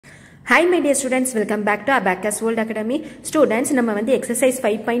Hi my dear students, welcome back to Abacus World Academy. Students, நம்ம வந்து exercise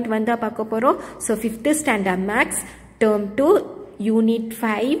 5.1 தான் பார்க்க போறோம். So 5th standard maths, term 2, unit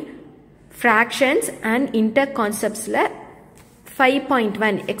 5, fractions and interconceptsல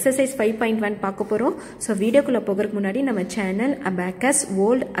 5.1 exercise 5.1 பார்க்க போறோம். So வீடியோக்குள்ள போகிறதுக்கு முன்னாடி நம்ம சேனல் Abacus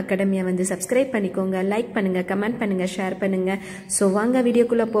World Academy வந்து subscribe பண்ணிக்கோங்க, லைக் பண்ணுங்க, கமெண்ட் பண்ணுங்க, ஷேர் பண்ணுங்க. So வாங்க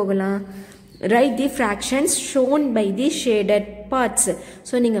வீடியோக்குள்ள போகலாம். Write the fractions shown by the shaded parts.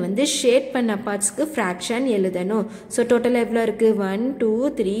 So நீங்க வந்து shade பண்ண partsக்கு fraction எழுதணும். So total எவ்வளவு இருக்கு? 1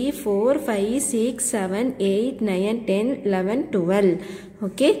 2 3 4 5 6 7 8 9 10 11 12.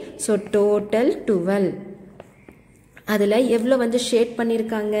 Okay, so total 12. அதுல எவ்வளவு வந்து ஷேட்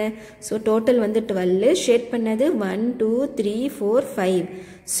பண்ணிருக்காங்க? So total வந்து 12, ஷேட் பண்ணது 1 2 3 4 5.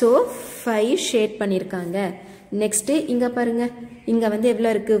 So 5 ஷேட் பண்ணிருக்காங்க. Next இங்க பாருங்க, இங்க வந்து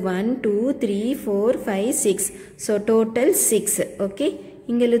எவ்வளவு இருக்கு? 1 2 3 4 5 6. So total 6. Okay,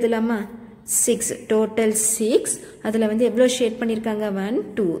 இங்க எழுதலாமா? 6, total 6. அதுல வந்து எவ்வளவு ஷேட் பண்ணிருக்காங்க? 1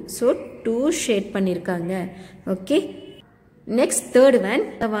 2. So 2 ஷேட் பண்ணிருக்காங்க. Okay, next third one,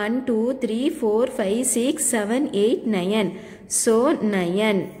 1 2 3 4 5 6 7 8 9. So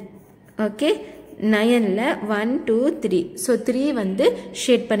 9. Okay, 9ல 1 2 3. So 3 வந்து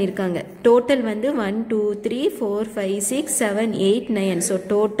ஷேட் பண்ணிருக்காங்க. டோட்டல் வந்து 1 2 3 4 5 6 7 8 9. So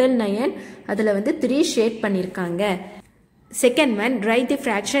total 9. அதுல வந்து 3 ஷேட் பண்ணிருக்காங்க. Second one, write the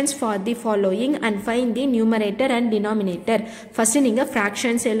fractions for the following and find the numerator and denominator. First நீங்க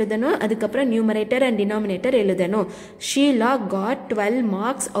fractions எழுதணும், அதுக்கப்புறம் numerator and denominator எழுதணும். Sheila got 12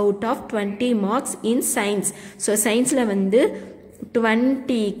 marks out of 20 marks in science. So scienceல வந்து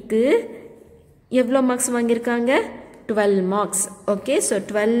 20க்கு எவ்வளோ marks வாங்கியிருக்காங்க? 12 மார்க்ஸ். ஓகே, ஸோ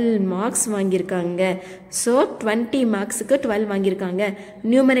 12 மார்க்ஸ் வாங்கியிருக்காங்க. So 20 மார்க்ஸுக்கு 12 வாங்கியிருக்காங்க.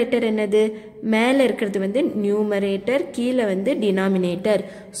 Numerator என்னது? மேலே இருக்கிறது வந்து நியூமரேட்டர், கீழே வந்து டினாமினேட்டர்.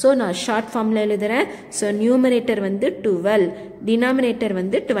 ஸோ நான் ஷார்ட் ஃபார்மில் எழுதுகிறேன். ஸோ நியூமரேட்டர் வந்து 12, டினாமினேட்டர்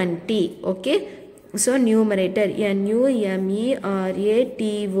வந்து 20. Okay, so numerator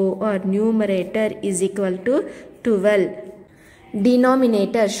NUMERATOR numerator is equal to 12.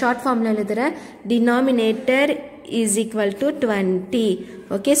 denominator short formula எழுதுற, denominator is equal to 20.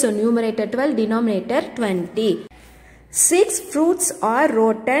 okay, so numerator 12, denominator 20. 6 fruits are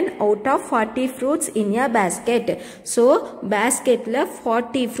rotten out of 40 fruits in a basket. so basketல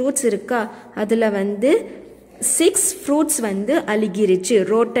 40 fruits இருக்கா, அதுல வந்து 6 fruits வந்து அழுகிருச்சு.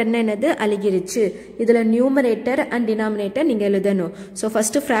 rotten என்னது? அழுகிருச்சு. இதுல numerator and denominator நீங்க எழுதணும். so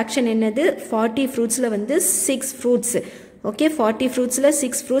first fraction என்னது? 40 fruitsல வந்து 6 fruits. okay, 40 fruitsல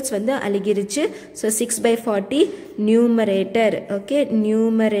 6 fruits வந்து அழுகிருச்சு. so 6 by 40 numerator. okay,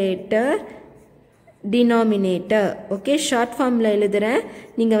 numerator, denominator. okay, short formல எழுதுறேன்,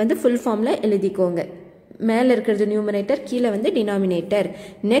 நீங்க வந்து full formல எழுதிக்கோங்க. மேல இருக்கிறது numerator, கீழே வந்து denominator.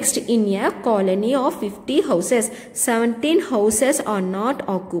 next, in a colony of 50 houses 17 houses are not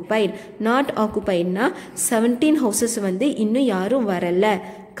occupied. not occupied னா 17 houses வந்து இன்னும் யாரும் வரல,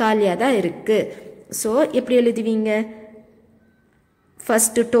 காலியா தான் இருக்கு. so எப்படி எழுதுவீங்க?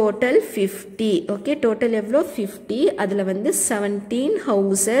 first total 50. okay, total எவ்வளோ? 50. அதுல வந்து 17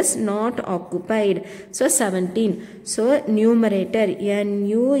 houses not occupied. so 17. so numerator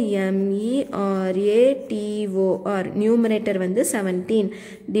NUMERATOR numerator வந்து 17,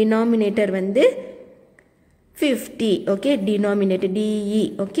 denominator வந்து 50. okay, denominator DE.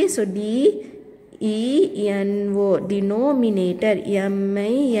 okay, so DENO denominator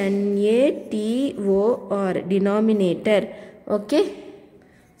MINATOR denominator. okay,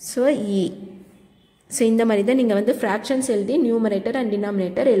 so E. so இந்த மாதிரி தான் நீங்க வந்து fractions எழுதி numerator and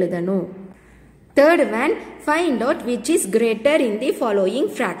denominator எழுதணும். third one, find out which is greater in the following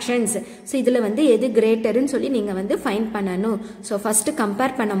fractions. so இதுல வந்து எது greater ன்னு சொல்லி நீங்க வந்து find பண்ணணும். so first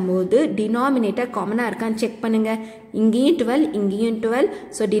compare பண்ணும்போது denominator common இருக்கான்னு check பண்ணுங்க. இங்கேயும் 12, இங்கேயும் 12.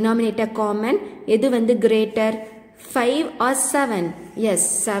 so denominator common. எது வந்து greater? 5 or 7? yes,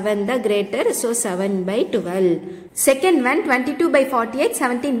 7 the greater. so 7 by 12. second one, 22 by 48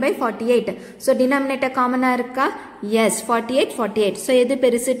 17 by 48. so denominator common இருக்கா? yes, 48 48. so எது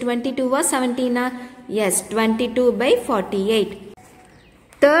பெருசு? 22 or 17? yes, 22 by 48.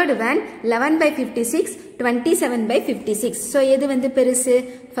 third one, 11 by 56 27 by 56. so எது வந்து பெருசு?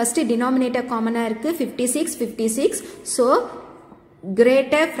 first denominator common இருக்கு, 56 56. so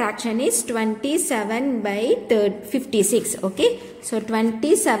greater fraction is 27 by 56. okay, so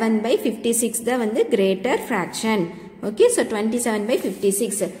 27 by 56 தான் வந்து greater fraction. okay, so 27 by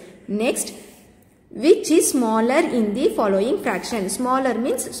 56. next, which is smaller in the following fraction? smaller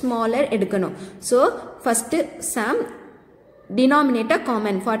means smaller எடுக்கணும். so first sum denominator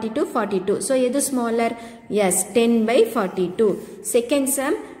common 42 42. so எது smaller? yes, 10 by 42. second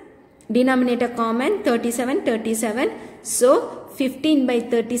sum denominator common 37. So 15 by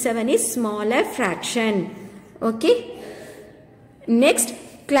 37 is smaller fraction. Okay. Next,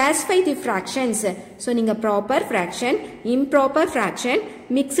 classify the fractions. So நீங்க proper fraction, improper fraction,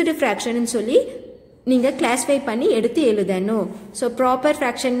 mixed fraction னு சொல்லி நீங்க classify பண்ணி எடுத்து எழுதணும். So proper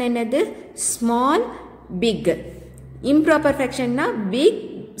fraction என்னது? Small, big. Improper fraction னா big,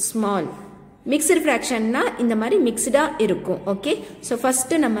 small. Mixed fraction னா இந்த மாதிரி mixed-ஆ இருக்கும். Okay. So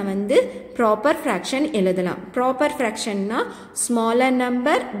first நம்ம வந்து proper fraction எழுதலாம். Proper fraction னா smaller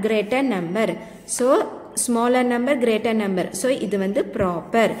number, greater number. So smaller number, greater number. So இது வந்து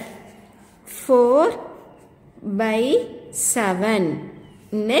proper. 4 by 7.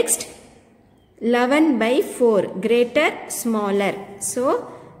 Next 11 by 4. Greater, smaller. So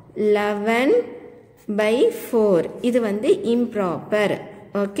 11 by 4. இது வந்து improper.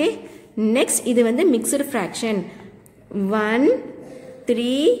 Okay. Next இது வந்து mixed fraction. 1 3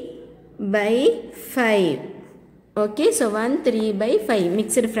 by 5. Okay. So 1 3 by 5.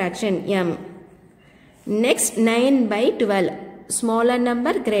 Mixed fraction m. Next 9 by 12. Smaller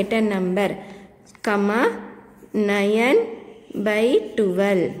number, greater number. Comma 9 by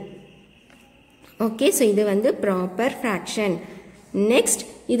 12. Okay. So இது வந்து proper fraction. Next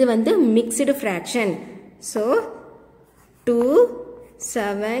இது வந்து mixed fraction. So 2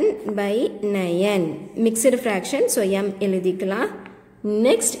 7 by 9. Mixed fraction. So m எழுதிக்கலாம்.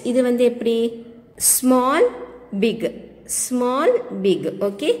 Next இது வந்து எப்படி? Small, big. Small, big.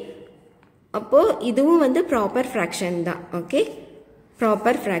 Okay. அப்போ இதுவும் வந்து proper fraction தான். Okay.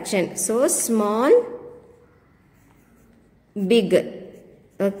 Proper fraction. So small, big.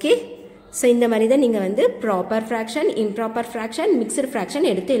 Okay. So இந்த மாதிரி தான் நீங்க வந்து proper fraction, improper fraction, mixed fraction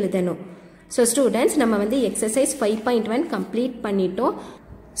எடுத்து எழுதணும். So students நம்ம வந்து exercise 5.1 complete பண்ணிட்டோம்.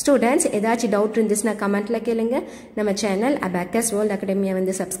 Students ஏதாச்சும் டவுட் இருந்துச்சுன்னா கமெண்ட்ல கேளுங்க. நம்ம சேனல் Abacus World Academy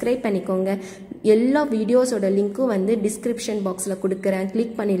வந்து சப்ஸ்கிரைப் பண்ணிக்கோங்க. எல்லா வீடியோஸோட லிங்க்கும் வந்து டிஸ்கிரிப்ஷன் பாக்ஸ்ல கொடுக்கிறேன்.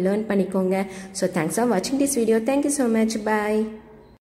 கிளிக் பண்ணி லேர்ன் பண்ணிக்கோங்க. So thanks for watching this video. Thank you so much. Bye.